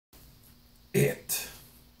It.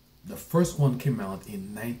 The first one came out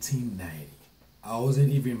in 1990. I wasn't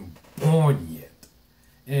even born yet.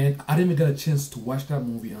 And I didn't even get a chance to watch that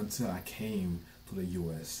movie until I came to the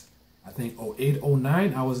US. I think 08,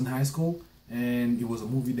 09, I was in high school and it was a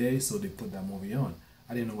movie day, so they put that movie on.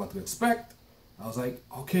 I didn't know what to expect. I was like,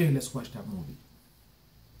 okay, let's watch that movie.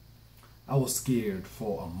 I was scared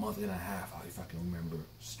for a month and a half, if I can remember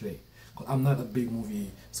straight. 'Cause I'm not a big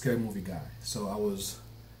scary movie guy. So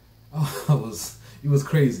it was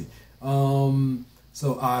crazy.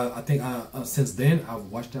 So I think since then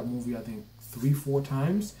I've watched that movie I think 3-4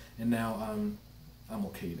 times, and now I'm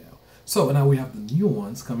okay now. So now we have the new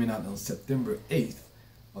ones coming out on September 8th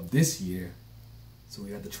of this year. So we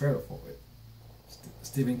got the trailer for it.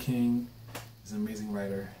 Stephen King is an amazing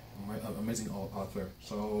writer, amazing author.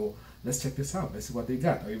 So let's check this out. Let's see what they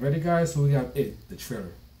got. Are you ready, guys? So we got it, the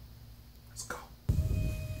trailer. Let's go.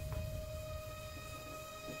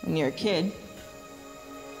 When you're a kid, you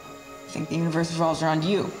think the universe revolves around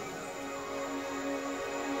you.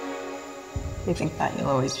 You think that you'll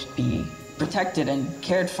always be protected and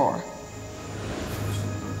cared for.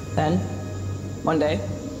 Then, one day,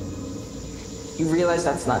 you realize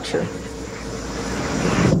that's not true.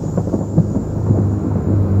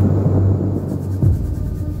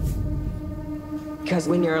 Because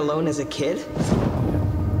when you're alone as a kid,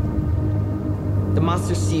 the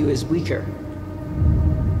monsters see you as weaker.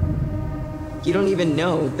 You don't even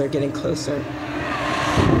know they're getting closer.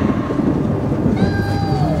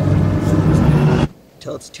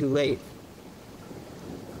 Till it's too late.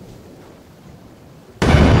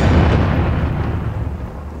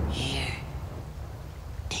 Here.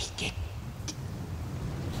 Take it.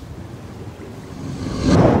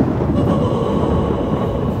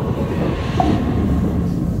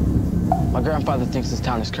 My grandfather thinks this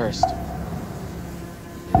town is cursed.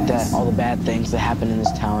 That all the bad things that happen in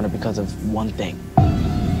this town are because of one thing.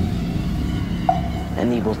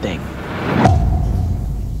 An evil thing.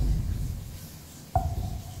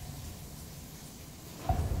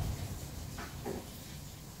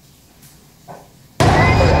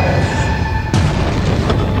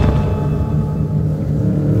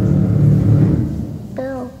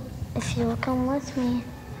 Bill, if you'll come with me,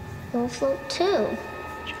 you'll float too.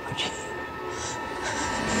 George.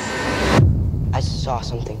 I saw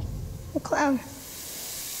something. The clown.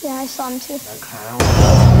 Yeah, I saw him too. That clown.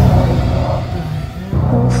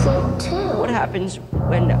 You'll float too. What happens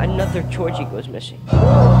when another Georgie goes missing?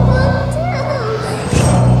 Float too.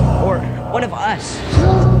 Or one of us?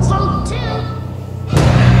 You'll float too.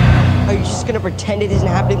 Are you just gonna pretend it isn't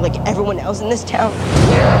happening like everyone else in this town?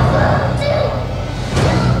 You'll float too.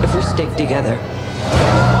 If we stick together,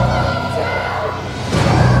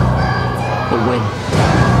 we'll win.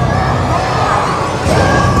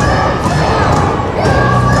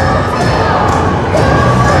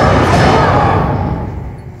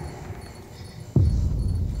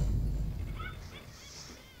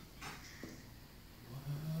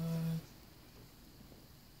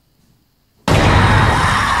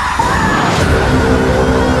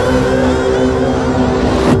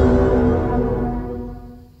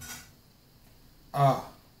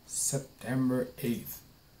 September 8th.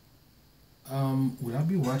 Would I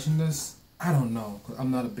be watching this? I don't know, 'cause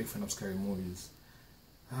I'm not a big fan of scary movies.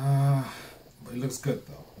 But it looks good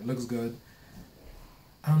though. It looks good.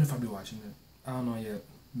 I don't know if I'll be watching it. I don't know yet.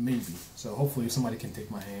 Maybe. So hopefully somebody can take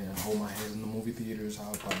my hand and hold my hands in the movie theaters.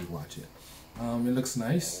 I'll probably watch it. It looks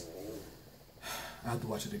nice. I have to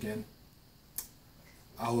watch it again.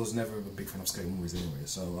 I was never a big fan of scary movies anyway,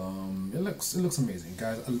 so it looks amazing,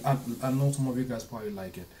 guys. I know some of you guys probably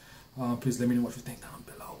like it. Please let me know what you think down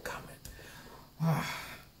below. Comment.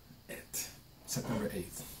 It September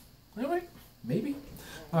 8th. Alright, maybe.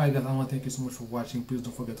 Alright, guys. I want to thank you so much for watching. Please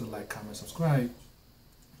don't forget to like, comment, subscribe.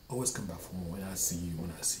 Always come back for more, and I'll see you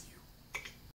when I see you.